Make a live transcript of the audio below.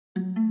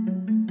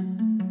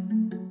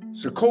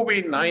The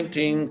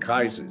COVID-19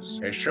 crisis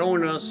has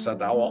shown us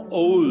that our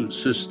old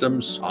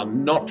systems are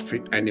not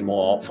fit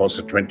anymore for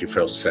the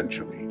 21st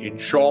century. In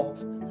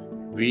short,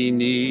 we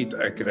need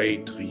a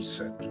great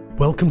reset.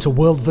 Welcome to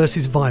World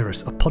vs.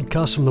 Virus, a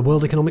podcast from the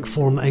World Economic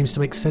Forum that aims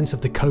to make sense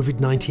of the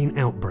COVID-19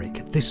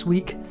 outbreak. This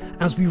week,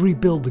 as we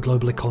rebuild the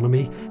global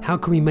economy, how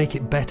can we make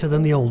it better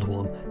than the old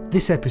one?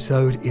 This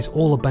episode is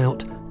all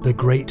about the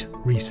Great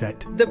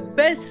Reset. The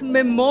best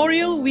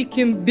memorial we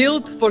can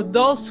build for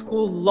those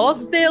who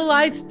lost their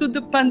lives to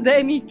the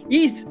pandemic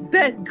is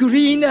that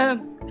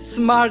greener,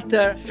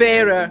 smarter,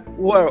 fairer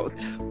world.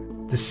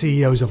 The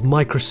CEOs of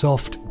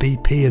Microsoft,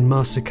 BP and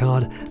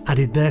Mastercard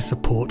added their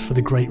support for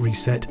the Great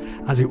Reset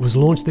as it was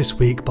launched this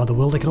week by the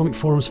World Economic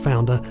Forum's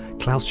founder,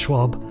 Klaus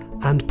Schwab,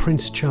 and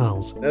Prince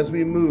Charles. As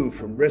we move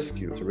from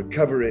rescue to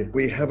recovery,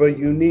 we have a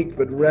unique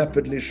but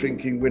rapidly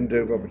shrinking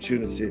window of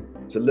opportunity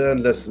to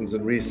learn lessons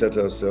and reset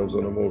ourselves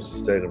on a more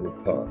sustainable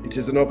path. It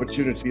is an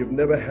opportunity we've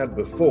never had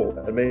before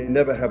and may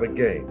never have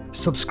again.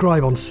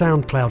 Subscribe on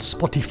SoundCloud,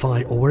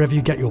 Spotify, or wherever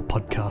you get your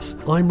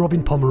podcasts. I'm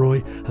Robin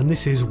Pomeroy, and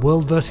this is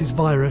World vs.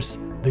 Virus,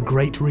 the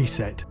Great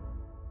Reset.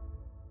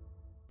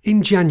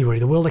 In January,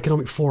 the World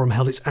Economic Forum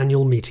held its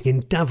annual meeting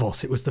in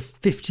Davos. It was the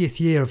 50th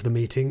year of the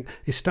meeting,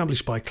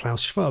 established by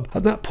Klaus Schwab.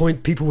 At that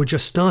point, people were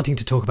just starting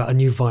to talk about a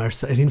new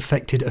virus that had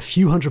infected a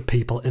few hundred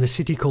people in a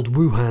city called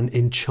Wuhan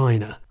in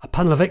China. A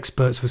panel of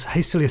experts was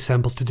hastily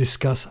assembled to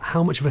discuss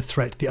how much of a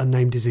threat the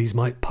unnamed disease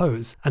might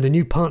pose, and a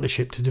new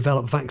partnership to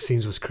develop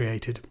vaccines was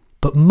created.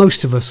 But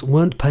most of us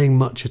weren't paying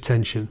much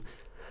attention.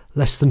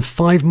 Less than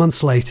 5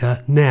 months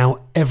later, now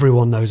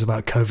everyone knows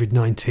about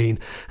COVID-19,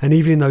 and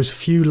even in those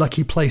few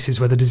lucky places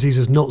where the disease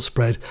has not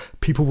spread,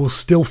 people will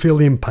still feel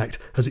the impact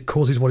as it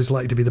causes what is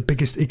likely to be the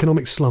biggest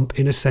economic slump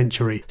in a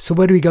century. So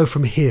where do we go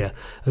from here?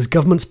 As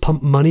governments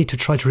pump money to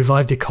try to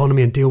revive the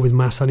economy and deal with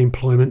mass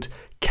unemployment,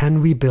 can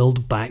we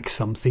build back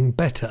something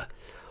better?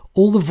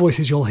 All the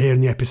voices you'll hear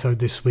in the episode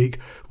this week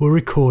were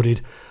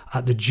recorded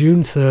at the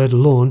June 3rd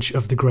launch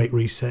of the Great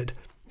Reset.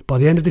 By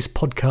the end of this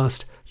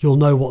podcast, you'll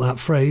know what that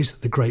phrase,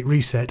 the Great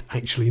Reset,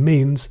 actually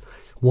means,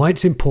 why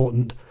it's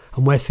important,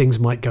 and where things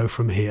might go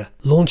from here.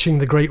 Launching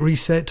the Great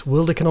Reset,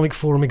 World Economic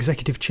Forum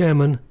Executive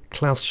Chairman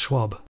Klaus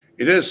Schwab.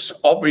 It is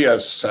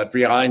obvious that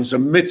we are in the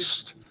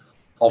midst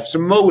of the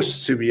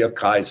most severe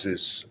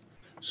crisis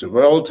the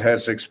world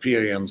has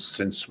experienced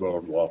since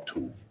World War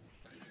II.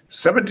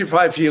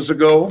 75 years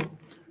ago,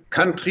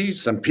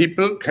 countries and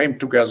people came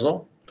together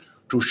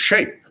to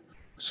shape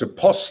the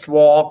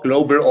post-war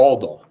global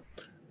order,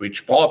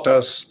 which brought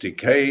us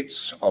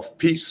decades of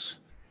peace,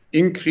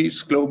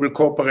 increased global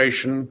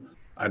cooperation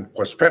and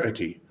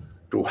prosperity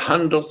to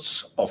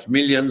hundreds of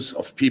millions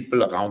of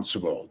people around the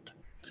world.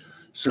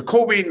 The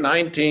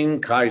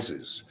COVID-19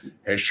 crisis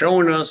has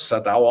shown us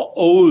that our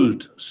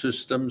old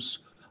systems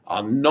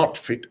are not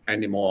fit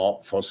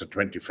anymore for the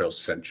 21st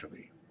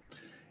century.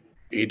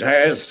 It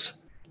has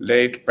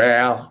laid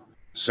bare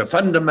the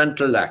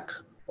fundamental lack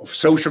of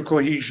social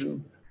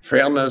cohesion,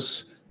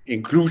 fairness,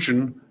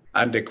 inclusion,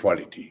 and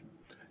equality.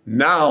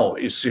 Now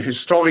is the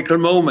historical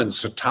moment,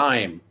 the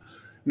time,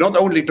 not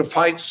only to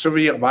fight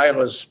severe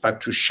virus, but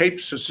to shape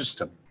the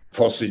system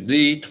for the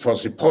need for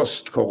the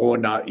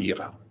post-corona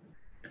era.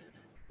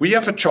 We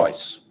have a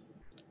choice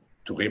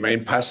to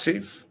remain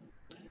passive,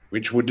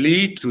 which would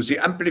lead to the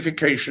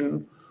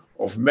amplification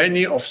of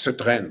many of the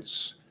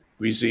trends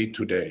we see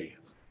today.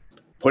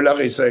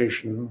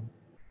 Polarization,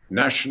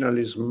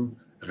 nationalism,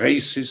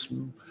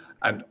 racism,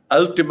 and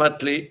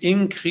ultimately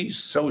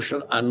increased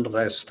social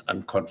unrest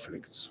and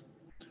conflicts.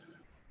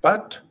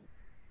 But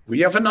we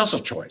have another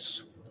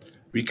choice.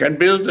 We can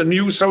build a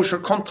new social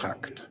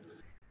contract,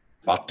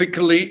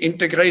 particularly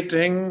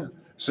integrating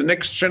the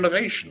next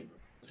generation.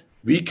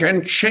 We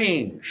can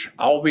change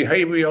our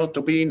behavior to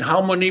be in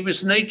harmony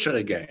with nature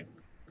again.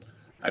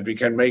 And we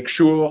can make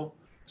sure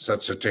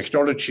that the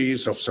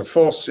technologies of the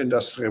fourth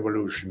industrial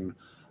revolution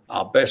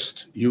are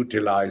best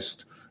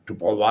utilized to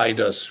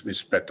provide us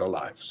with better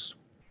lives.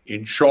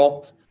 In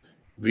short,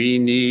 we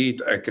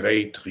need a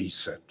great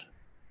reset.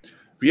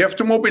 We have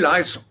to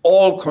mobilize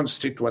all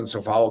constituents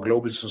of our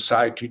global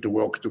society to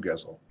work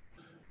together.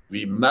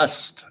 We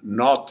must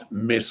not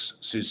miss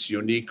this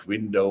unique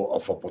window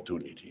of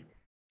opportunity.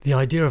 The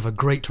idea of a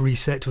Great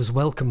Reset was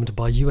welcomed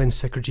by UN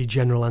Secretary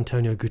General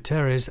Antonio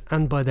Guterres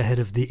and by the head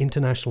of the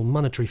International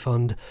Monetary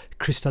Fund,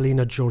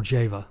 Kristalina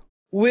Georgieva.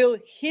 Will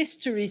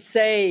history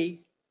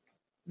say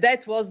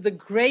that was the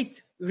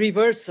great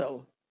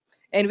reversal?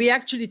 And we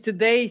actually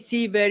today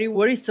see very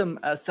worrisome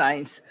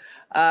signs.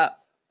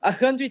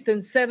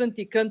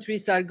 170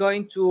 countries are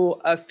going to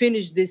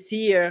finish this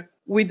year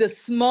with a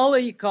smaller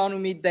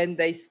economy than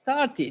they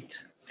started.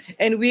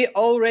 And we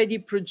already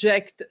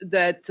project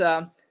that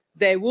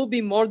there will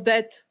be more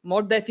debt,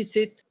 more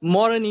deficit,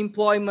 more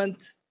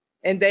unemployment,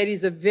 and there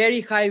is a very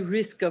high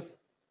risk of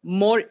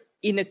more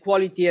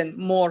inequality and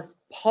more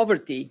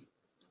poverty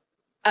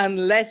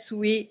unless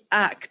we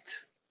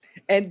act.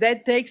 And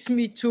that takes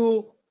me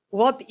to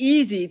what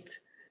is it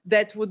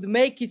that would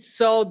make it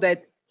so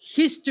that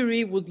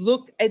history would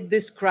look at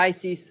this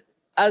crisis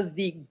as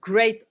the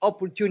great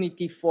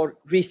opportunity for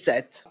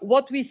reset.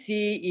 What we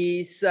see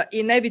is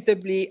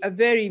inevitably a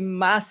very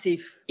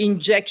massive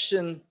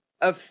injection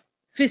of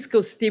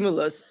fiscal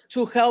stimulus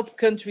to help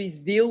countries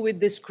deal with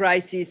this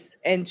crisis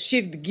and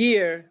shift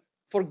gear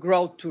for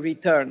growth to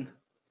return.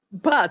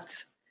 But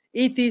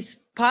it is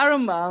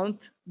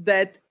paramount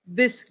that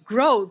this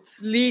growth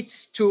leads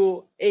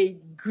to a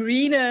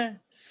greener,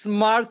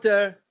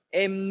 smarter,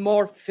 and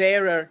more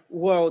fairer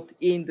world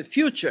in the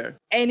future.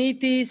 And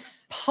it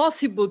is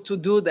possible to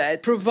do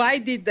that,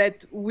 provided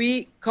that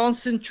we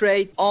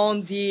concentrate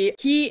on the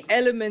key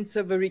elements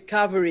of a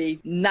recovery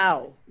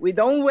now. We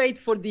don't wait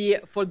for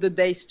the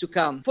days to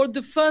come. For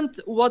the fund,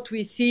 what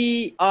we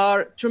see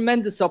are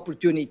tremendous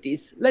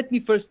opportunities. Let me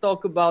first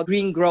talk about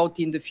green growth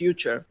in the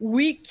future.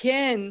 We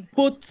can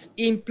put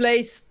in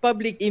place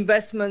public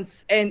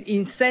investments and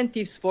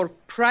incentives for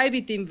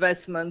private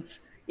investments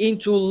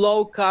into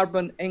low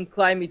carbon and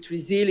climate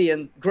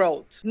resilient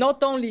growth.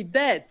 Not only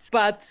that,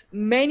 but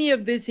many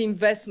of these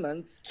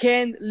investments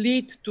can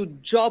lead to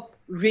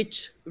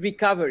job-rich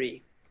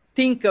recovery.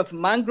 Think of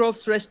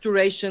mangroves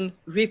restoration,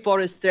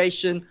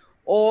 reforestation,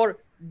 or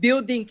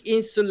building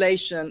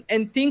insulation,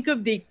 and think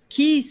of the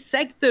key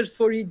sectors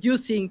for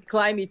reducing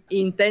climate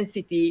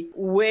intensity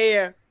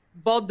where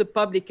both the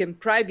public and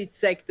private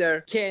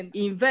sector can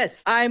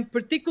invest. I'm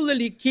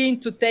particularly keen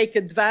to take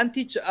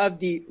advantage of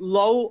the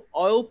low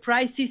oil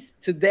prices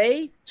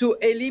today to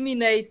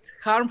eliminate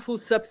harmful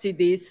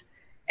subsidies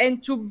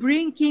and to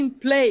bring in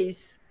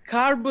place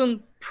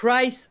carbon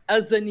price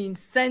as an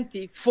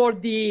incentive for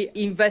the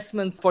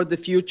investment for the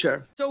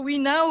future. So we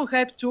now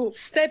have to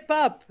step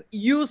up,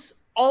 use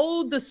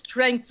all the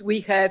strength we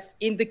have.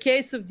 In the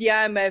case of the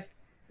IMF,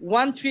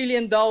 $1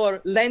 trillion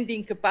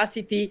lending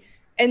capacity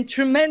and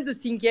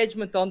tremendous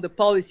engagement on the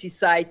policy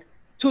side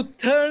to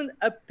turn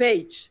a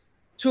page,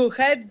 to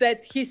have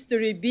that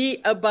history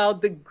be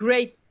about the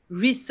great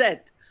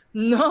reset,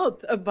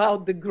 not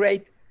about the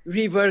great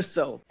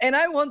reversal. And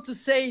I want to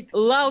say it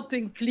loud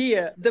and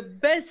clear, the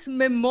best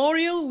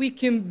memorial we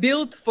can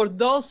build for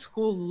those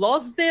who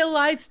lost their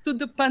lives to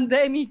the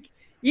pandemic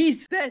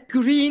is that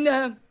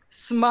greener,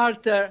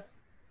 smarter,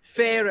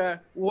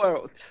 fairer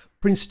world.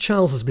 Prince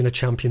Charles has been a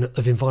champion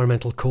of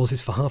environmental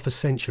causes for half a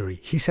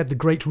century. He said the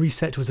Great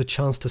Reset was a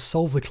chance to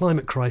solve the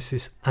climate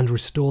crisis and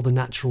restore the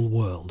natural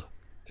world.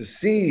 To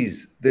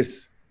seize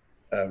this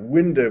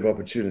window of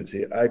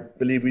opportunity, I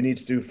believe we need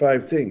to do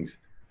 5 things.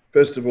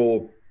 First of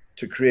all,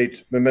 to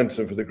create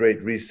momentum for the Great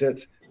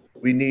Reset,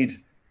 we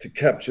need to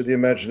capture the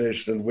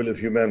imagination and will of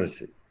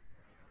humanity.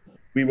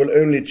 We will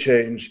only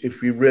change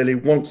if we really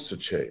want to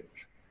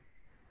change.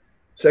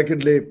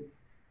 Secondly,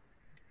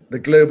 the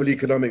global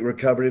economic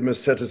recovery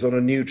must set us on a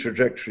new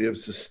trajectory of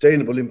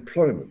sustainable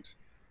employment,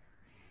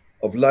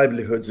 of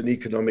livelihoods and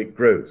economic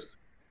growth.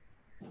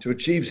 To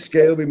achieve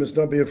scale, we must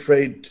not be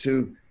afraid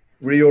to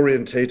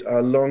reorientate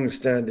our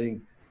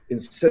long-standing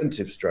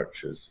incentive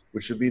structures,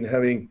 which have been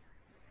having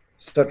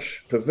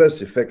such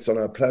perverse effects on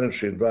our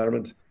planetary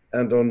environment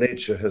and on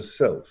nature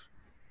herself,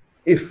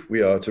 if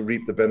we are to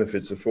reap the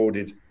benefits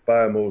afforded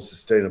by a more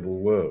sustainable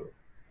world.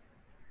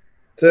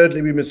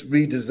 Thirdly, we must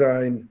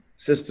redesign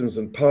systems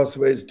and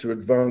pathways to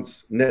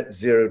advance net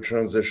zero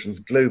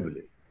transitions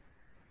globally.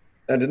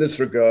 And in this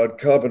regard,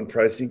 carbon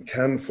pricing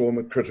can form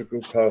a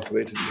critical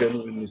pathway to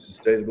genuinely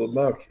sustainable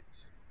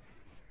markets.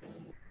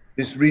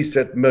 This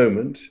reset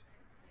moment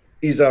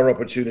is our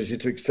opportunity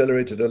to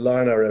accelerate and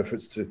align our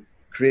efforts to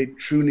create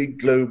truly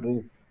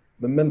global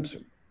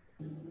momentum.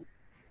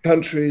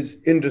 Countries,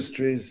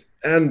 industries,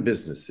 and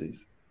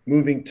businesses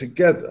moving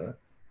together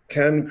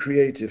can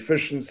create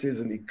efficiencies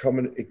and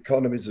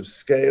economies of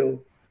scale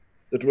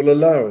that will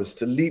allow us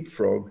to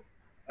leapfrog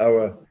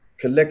our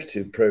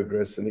collective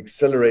progress and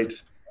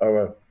accelerate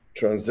our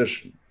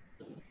transition.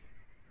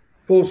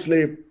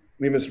 Fourthly,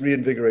 we must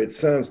reinvigorate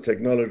science,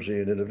 technology,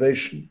 and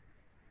innovation.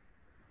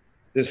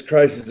 This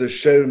crisis has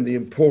shown the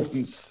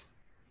importance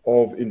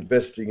of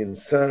investing in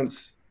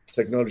science,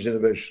 technology, and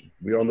innovation.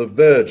 We are on the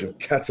verge of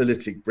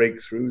catalytic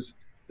breakthroughs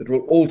that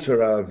will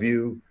alter our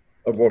view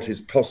of what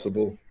is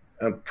possible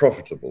and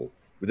profitable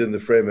within the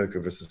framework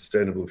of a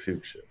sustainable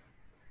future.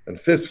 And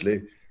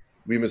fifthly,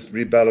 we must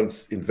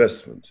rebalance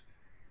investment.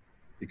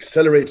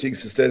 Accelerating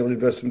sustainable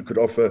investment could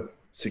offer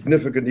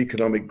significant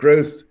economic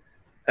growth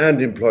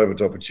and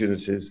employment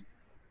opportunities,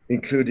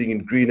 including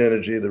in green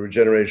energy, the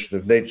regeneration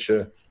of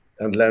nature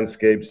and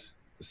landscapes,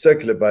 the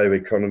circular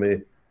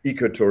bioeconomy,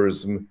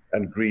 ecotourism,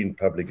 and green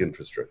public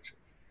infrastructure.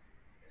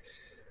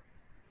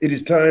 It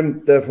is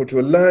time, therefore, to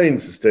align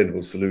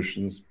sustainable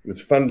solutions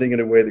with funding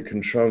in a way that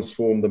can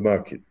transform the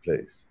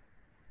marketplace.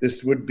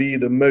 This would be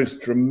the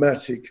most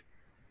dramatic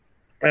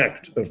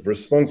act of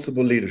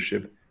responsible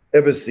leadership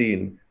ever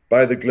seen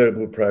by the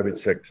global private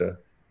sector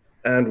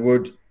and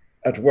would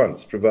at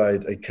once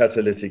provide a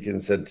catalytic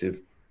incentive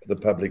for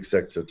the public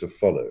sector to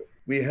follow.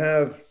 We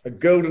have a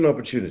golden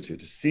opportunity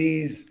to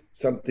seize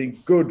something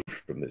good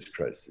from this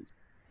crisis.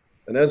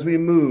 And as we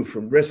move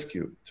from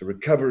rescue to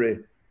recovery,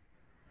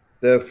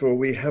 therefore,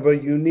 we have a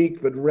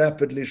unique but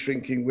rapidly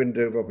shrinking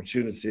window of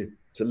opportunity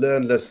to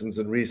learn lessons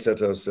and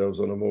reset ourselves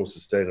on a more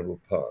sustainable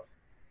path.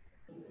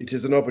 It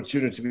is an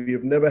opportunity we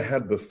have never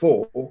had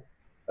before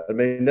and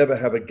may never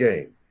have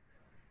again.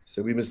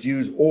 So we must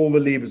use all the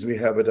levers we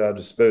have at our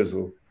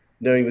disposal,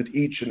 knowing that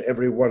each and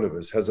every one of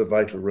us has a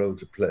vital role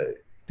to play.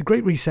 The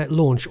Great Reset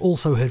launch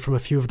also heard from a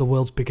few of the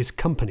world's biggest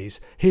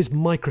companies. Here's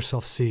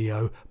Microsoft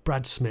CEO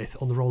Brad Smith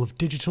on the role of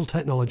digital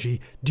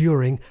technology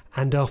during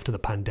and after the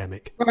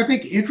pandemic. Well, I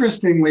think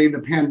interestingly, the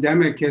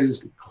pandemic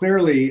has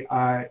clearly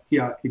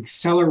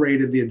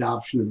accelerated the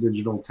adoption of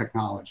digital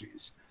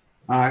technologies.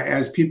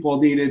 As people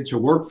needed to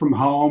work from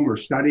home or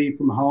study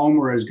from home,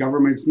 or as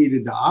governments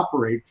needed to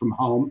operate from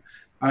home,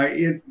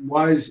 it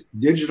was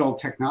digital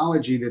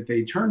technology that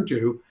they turned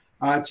to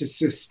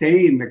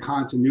sustain the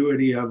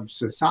continuity of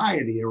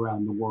society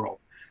around the world.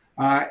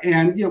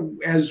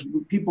 As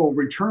people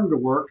return to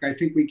work, I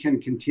think we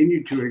can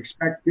continue to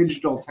expect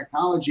digital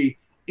technology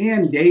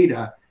and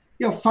data,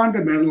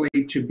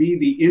 fundamentally to be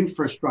the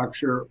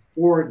infrastructure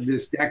for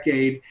this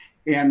decade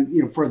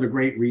and, for the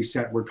Great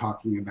Reset we're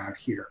talking about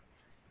here.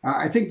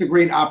 I think the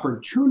great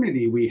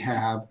opportunity we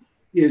have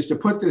is to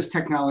put this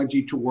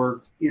technology to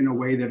work in a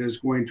way that is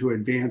going to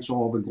advance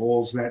all the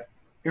goals that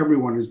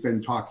everyone has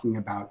been talking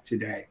about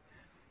today.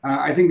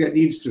 I think that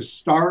needs to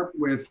start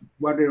with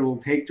what it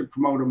will take to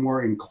promote a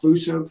more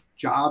inclusive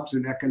jobs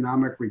and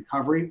economic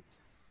recovery.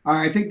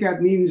 I think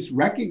that means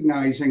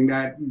recognizing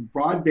that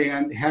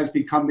broadband has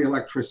become the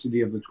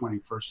electricity of the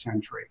 21st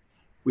century.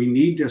 We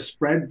need to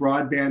spread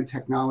broadband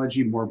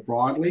technology more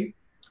broadly.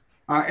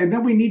 And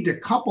then we need to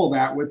couple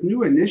that with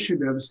new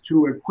initiatives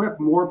to equip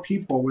more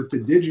people with the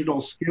digital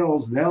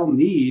skills they'll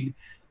need,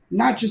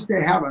 not just to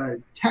have a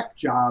tech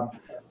job,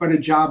 but a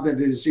job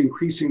that is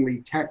increasingly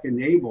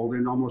tech-enabled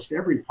in almost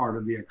every part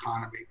of the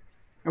economy.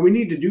 And we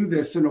need to do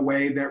this in a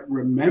way that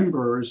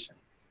remembers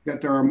that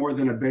there are more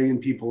than 1 billion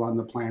people on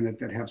the planet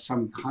that have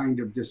some kind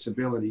of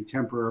disability,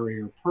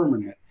 temporary or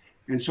permanent.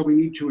 And so we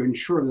need to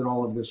ensure that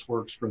all of this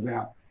works for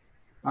them.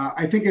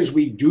 I think as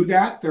we do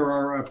that, there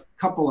are a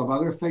couple of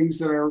other things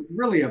that are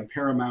really of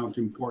paramount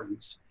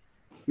importance.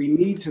 We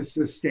need to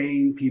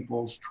sustain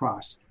people's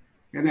trust.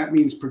 And that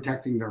means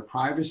protecting their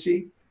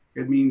privacy.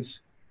 It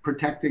means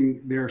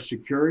protecting their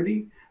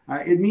security.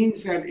 It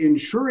means that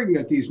ensuring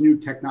that these new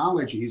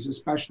technologies,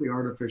 especially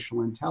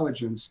artificial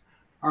intelligence,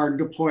 are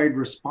deployed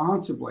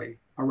responsibly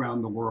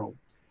around the world.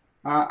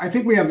 I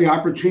think we have the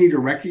opportunity to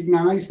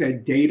recognize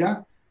that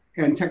data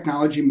and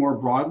technology more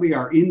broadly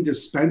are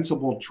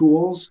indispensable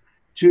tools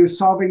to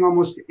solving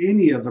almost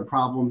any of the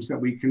problems that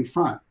we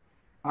confront.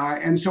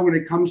 And so when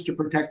it comes to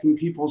protecting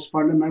people's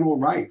fundamental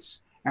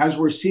rights, as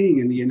we're seeing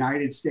in the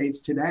United States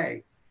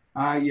today,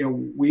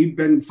 we've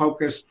been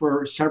focused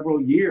for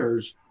several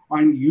years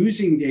on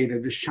using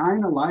data to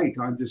shine a light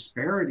on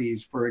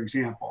disparities, for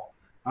example,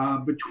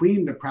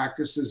 between the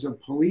practices of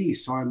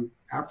police on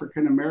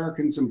African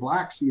Americans and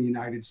Blacks in the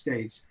United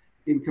States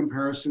in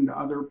comparison to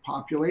other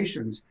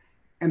populations.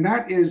 And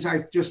that is,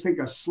 I just think,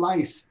 a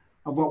slice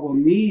of what we'll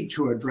need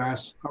to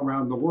address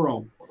around the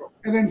world.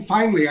 And then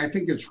finally, I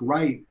think it's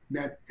right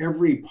that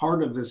every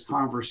part of this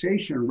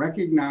conversation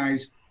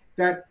recognize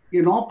that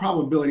in all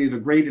probability, the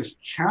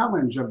greatest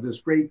challenge of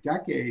this great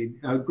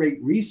decade, Great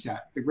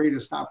Reset, the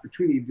greatest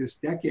opportunity this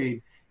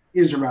decade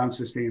is around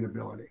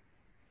sustainability.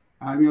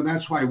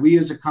 That's why we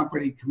as a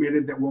company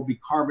committed that we'll be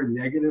carbon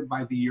negative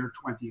by the year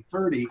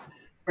 2030.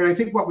 But I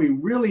think what we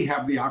really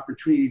have the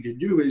opportunity to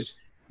do is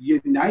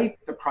unite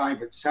the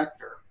private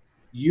sector,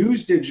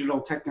 use digital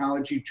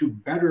technology to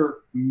better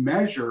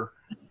measure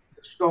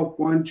scope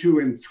 1, 2,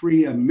 and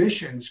 3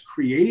 emissions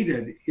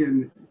created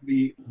in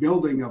the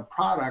building of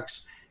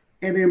products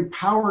and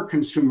empower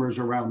consumers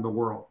around the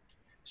world.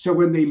 So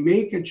when they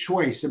make a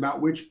choice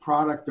about which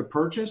product to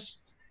purchase,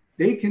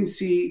 they can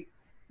see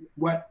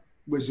what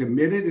was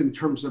emitted in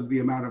terms of the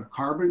amount of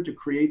carbon to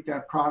create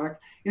that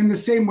product in the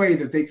same way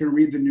that they can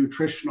read the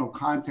nutritional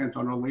content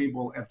on a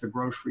label at the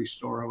grocery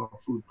store of a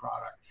food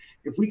product.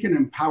 If we can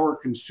empower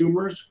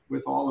consumers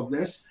with all of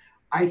this,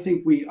 I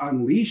think we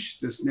unleash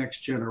this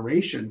next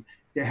generation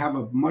to have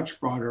a much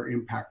broader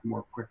impact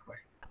more quickly.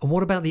 And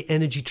what about the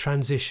energy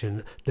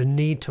transition, the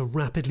need to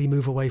rapidly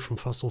move away from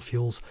fossil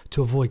fuels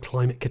to avoid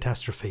climate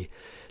catastrophe?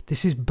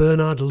 This is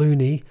Bernard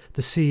Looney,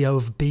 the CEO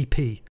of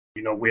BP.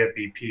 We at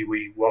BP,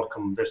 we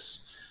welcome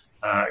this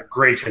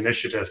great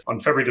initiative. On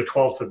February the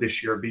 12th of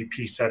this year,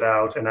 BP set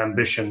out an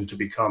ambition to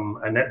become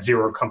a net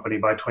zero company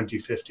by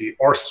 2050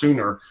 or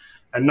sooner.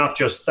 And not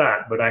just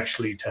that, but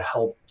actually to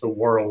help the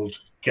world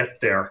get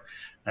there.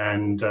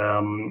 And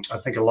I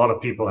think a lot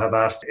of people have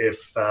asked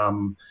if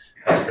the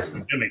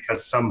pandemic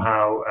has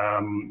somehow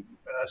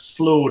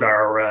slowed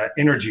our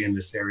energy in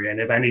this area. And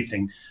if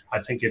anything, I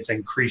think it's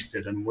increased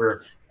it. And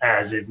we're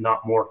as, if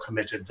not more,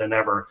 committed than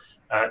ever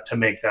to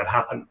make that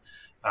happen.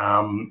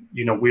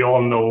 We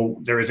all know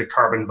there is a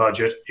carbon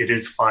budget. It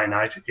is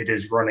finite. It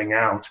is running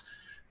out.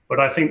 But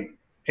I think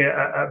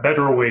a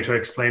better way to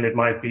explain it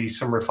might be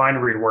some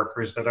refinery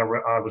workers that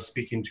I was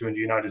speaking to in the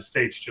United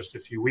States just a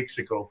few weeks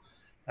ago.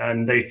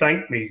 And they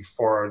thanked me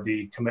for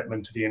the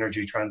commitment to the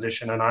energy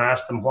transition. And I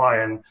asked them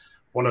why. And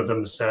one of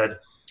them said,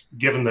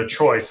 given the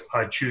choice,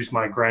 I choose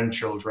my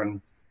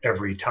grandchildren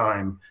every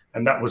time.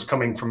 And that was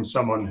coming from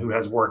someone who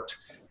has worked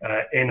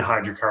in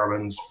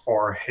hydrocarbons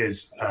for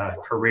his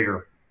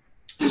career.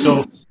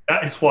 So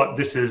that is what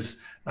this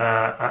is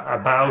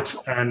about.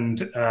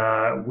 And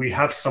we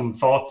have some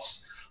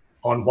thoughts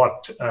on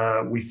what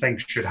we think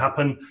should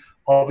happen.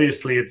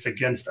 Obviously, it's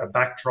against a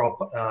backdrop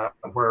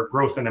where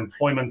growth and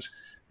employment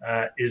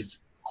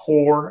is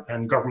core,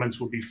 and governments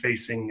will be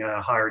facing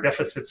higher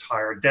deficits,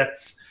 higher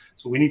debts.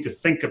 So we need to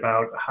think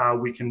about how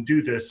we can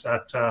do this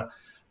at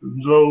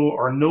low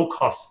or no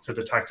cost to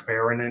the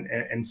taxpayer, and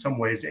in some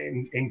ways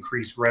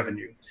increase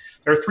revenue.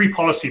 There are 3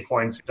 policy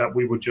points that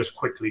we would just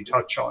quickly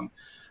touch on.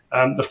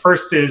 The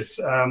first is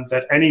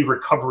that any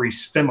recovery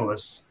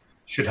stimulus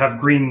should have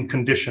green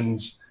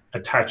conditions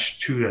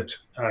attached to it.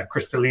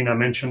 Kristalina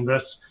mentioned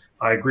this.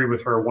 I agree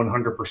with her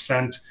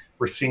 100%.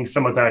 We're seeing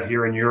some of that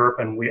here in Europe,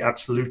 and we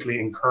absolutely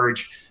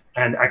encourage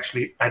and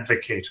actually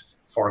advocate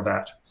for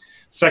that.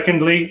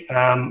 Secondly,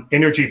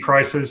 energy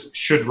prices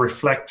should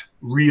reflect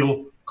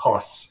real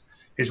costs.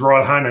 His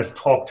Royal Highness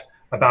talked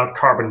about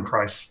carbon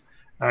price.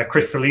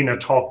 Kristalina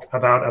talked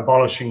about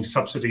abolishing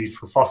subsidies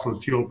for fossil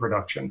fuel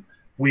production.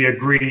 We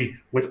agree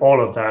with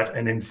all of that,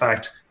 and in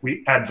fact,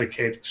 we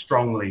advocate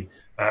strongly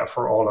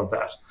for all of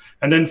that.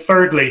 And then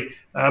thirdly,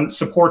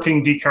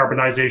 supporting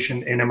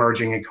decarbonization in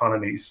emerging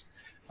economies.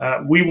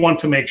 We want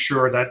to make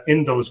sure that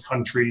in those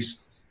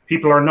countries,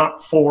 people are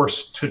not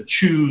forced to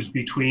choose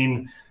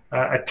between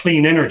a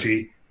clean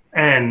energy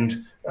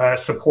and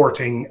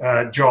supporting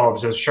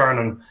jobs, as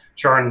Sharan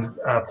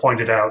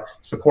pointed out,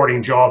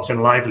 supporting jobs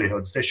and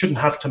livelihoods. They shouldn't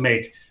have to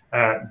make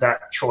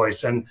that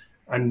choice. And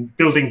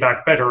building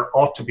back better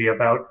ought to be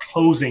about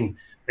closing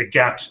the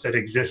gaps that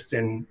exist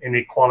in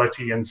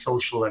inequality and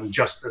social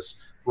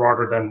injustice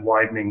rather than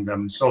widening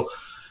them. So,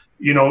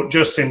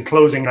 just in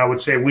closing, I would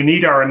say we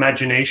need our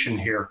imagination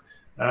here.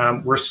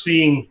 We're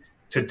seeing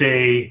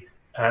today,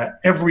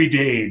 every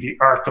day, the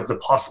art of the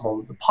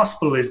possible. The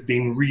possible is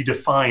being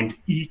redefined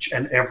each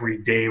and every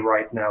day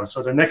right now.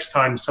 So the next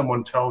time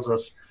someone tells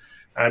us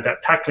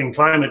that tackling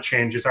climate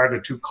change is either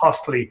too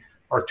costly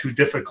or too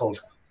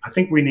difficult, I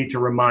think we need to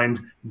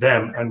remind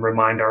them and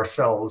remind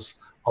ourselves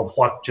of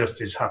what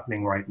just is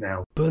happening right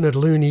now. Bernard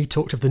Looney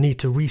talked of the need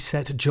to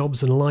reset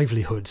jobs and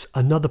livelihoods.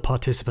 Another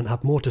participant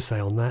had more to say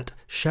on that.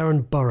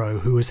 Sharan Burrow,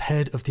 who is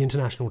head of the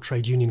International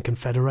Trade Union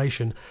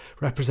Confederation,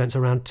 represents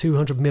around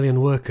 200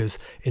 million workers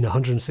in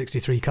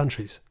 163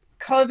 countries.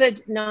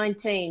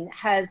 COVID-19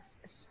 has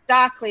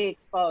starkly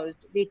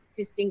exposed the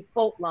existing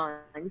fault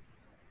lines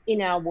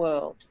in our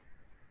world.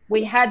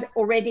 We had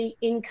already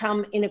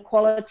income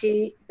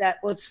inequality that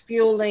was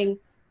fueling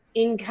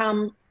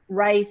income,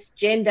 race,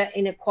 gender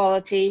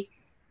inequality.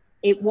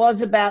 It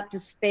was about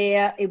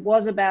despair. It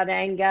was about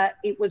anger.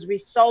 It was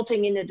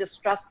resulting in a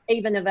distrust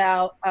even of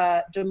our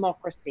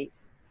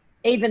democracies,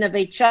 even of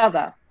each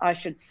other, I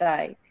should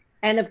say.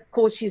 And of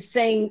course, you're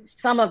seeing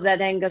some of that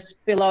anger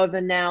spill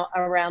over now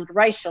around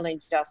racial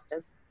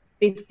injustice.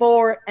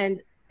 Before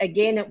and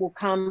again, it will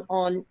come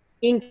on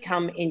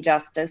income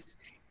injustice.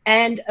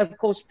 And of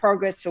course,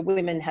 progress for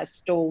women has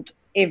stalled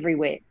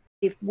everywhere.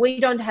 If we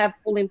don't have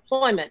full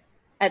employment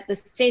at the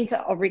center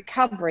of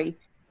recovery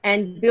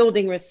and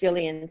building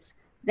resilience,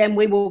 then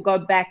we will go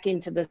back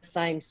into the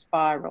same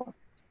spiral.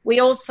 We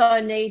also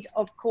need,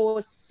 of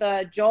course,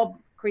 job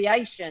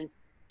creation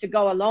to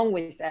go along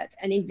with that,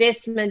 and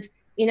investment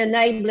in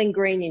enabling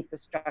green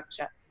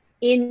infrastructure,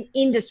 in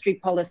industry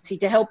policy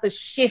to help us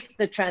shift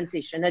the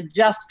transition, a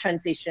just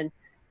transition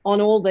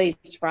on all these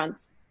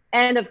fronts,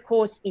 and of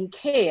course in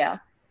care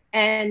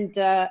and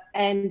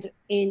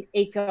in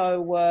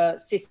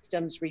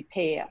ecosystems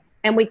repair.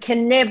 And we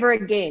can never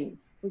again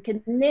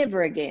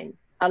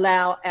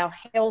allow our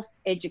health,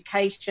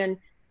 education,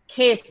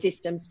 care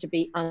systems to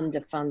be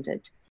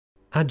underfunded.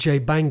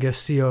 Ajay Banga,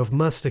 CEO of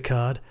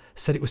Mastercard,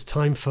 said it was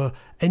time for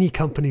any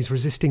companies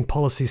resisting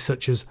policies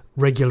such as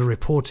regular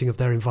reporting of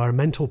their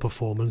environmental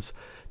performance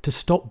to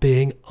stop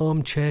being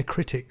armchair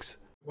critics.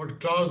 What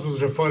Klaus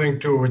was referring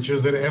to, which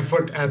is an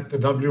effort at the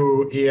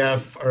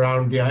WEF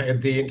around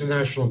the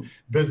International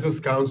Business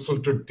Council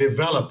to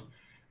develop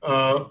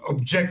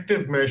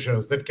objective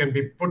measures that can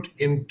be put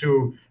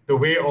into the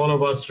way all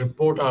of us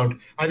report out.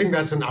 I think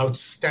that's an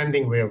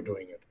outstanding way of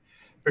doing it,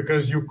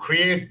 because you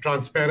create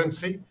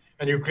transparency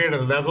and you create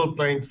a level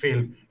playing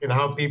field in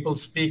how people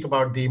speak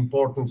about the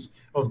importance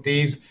of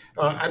these.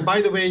 And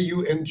by the way,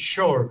 you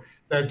ensure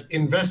that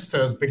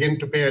investors begin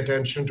to pay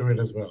attention to it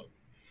as well.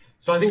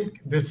 So I think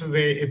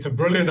it's a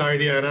brilliant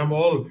idea, and I'm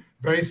all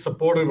very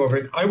supportive of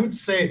it. I would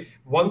say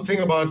one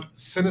thing about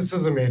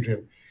cynicism,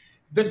 Adrian.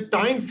 The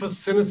time for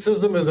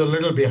cynicism is a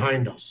little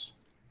behind us.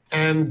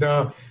 And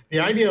the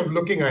idea of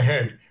looking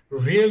ahead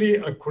really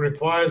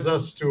requires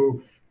us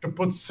to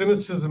put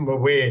cynicism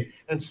away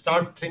and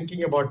start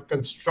thinking about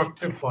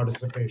constructive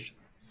participation.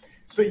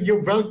 So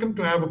you're welcome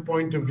to have a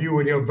point of view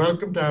and you're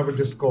welcome to have a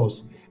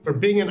discourse, but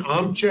being an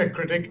armchair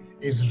critic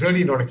is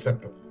really not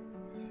acceptable.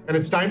 And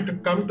it's time to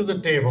come to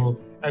the table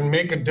and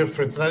make a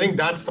difference. And I think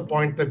that's the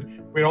point that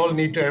we all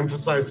need to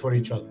emphasize for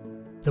each other.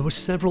 There were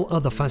several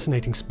other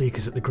fascinating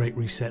speakers at the Great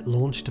Reset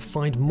launch. To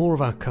find more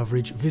of our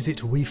coverage, visit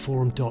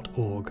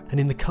weforum.org. And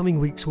in the coming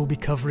weeks, we'll be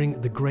covering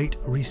the Great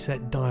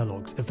Reset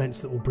Dialogues, events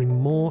that will bring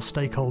more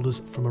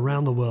stakeholders from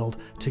around the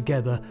world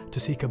together to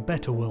seek a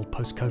better world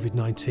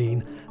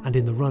post-COVID-19 and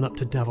in the run-up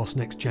to Davos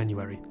next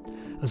January.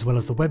 As well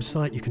as the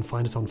website, you can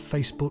find us on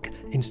Facebook,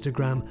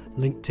 Instagram,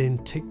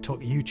 LinkedIn,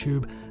 TikTok,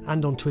 YouTube,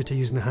 and on Twitter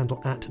using the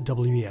handle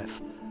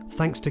 @WEF.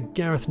 Thanks to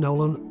Gareth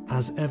Nolan,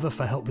 as ever,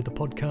 for help with the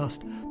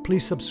podcast.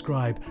 Please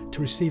subscribe. To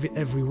receive it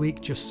every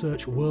week, just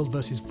search World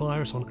vs.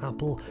 Virus on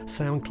Apple,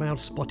 SoundCloud,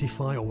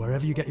 Spotify, or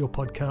wherever you get your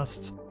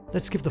podcasts.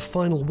 Let's give the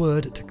final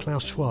word to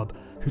Klaus Schwab,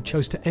 who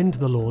chose to end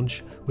the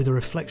launch with a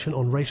reflection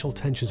on racial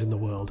tensions in the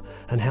world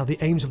and how the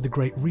aims of the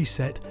Great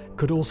Reset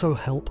could also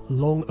help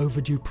long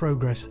overdue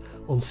progress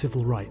on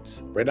civil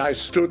rights. When I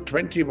stood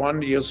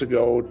 21 years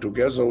ago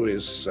together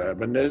with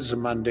Nelson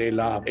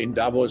Mandela in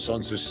Davos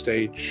on the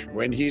stage,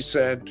 when he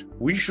said,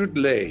 we should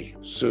lay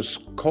the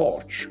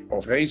scourge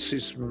of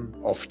racism,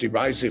 of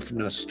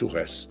divisiveness to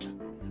rest.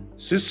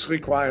 This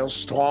requires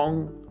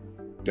strong,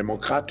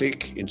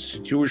 democratic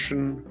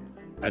institution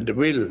and the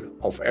will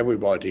of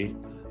everybody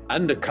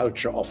and a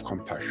culture of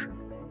compassion.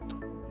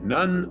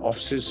 None of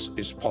this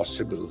is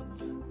possible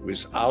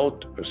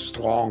without a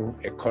strong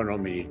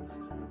economy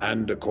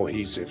and a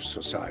cohesive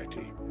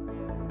society.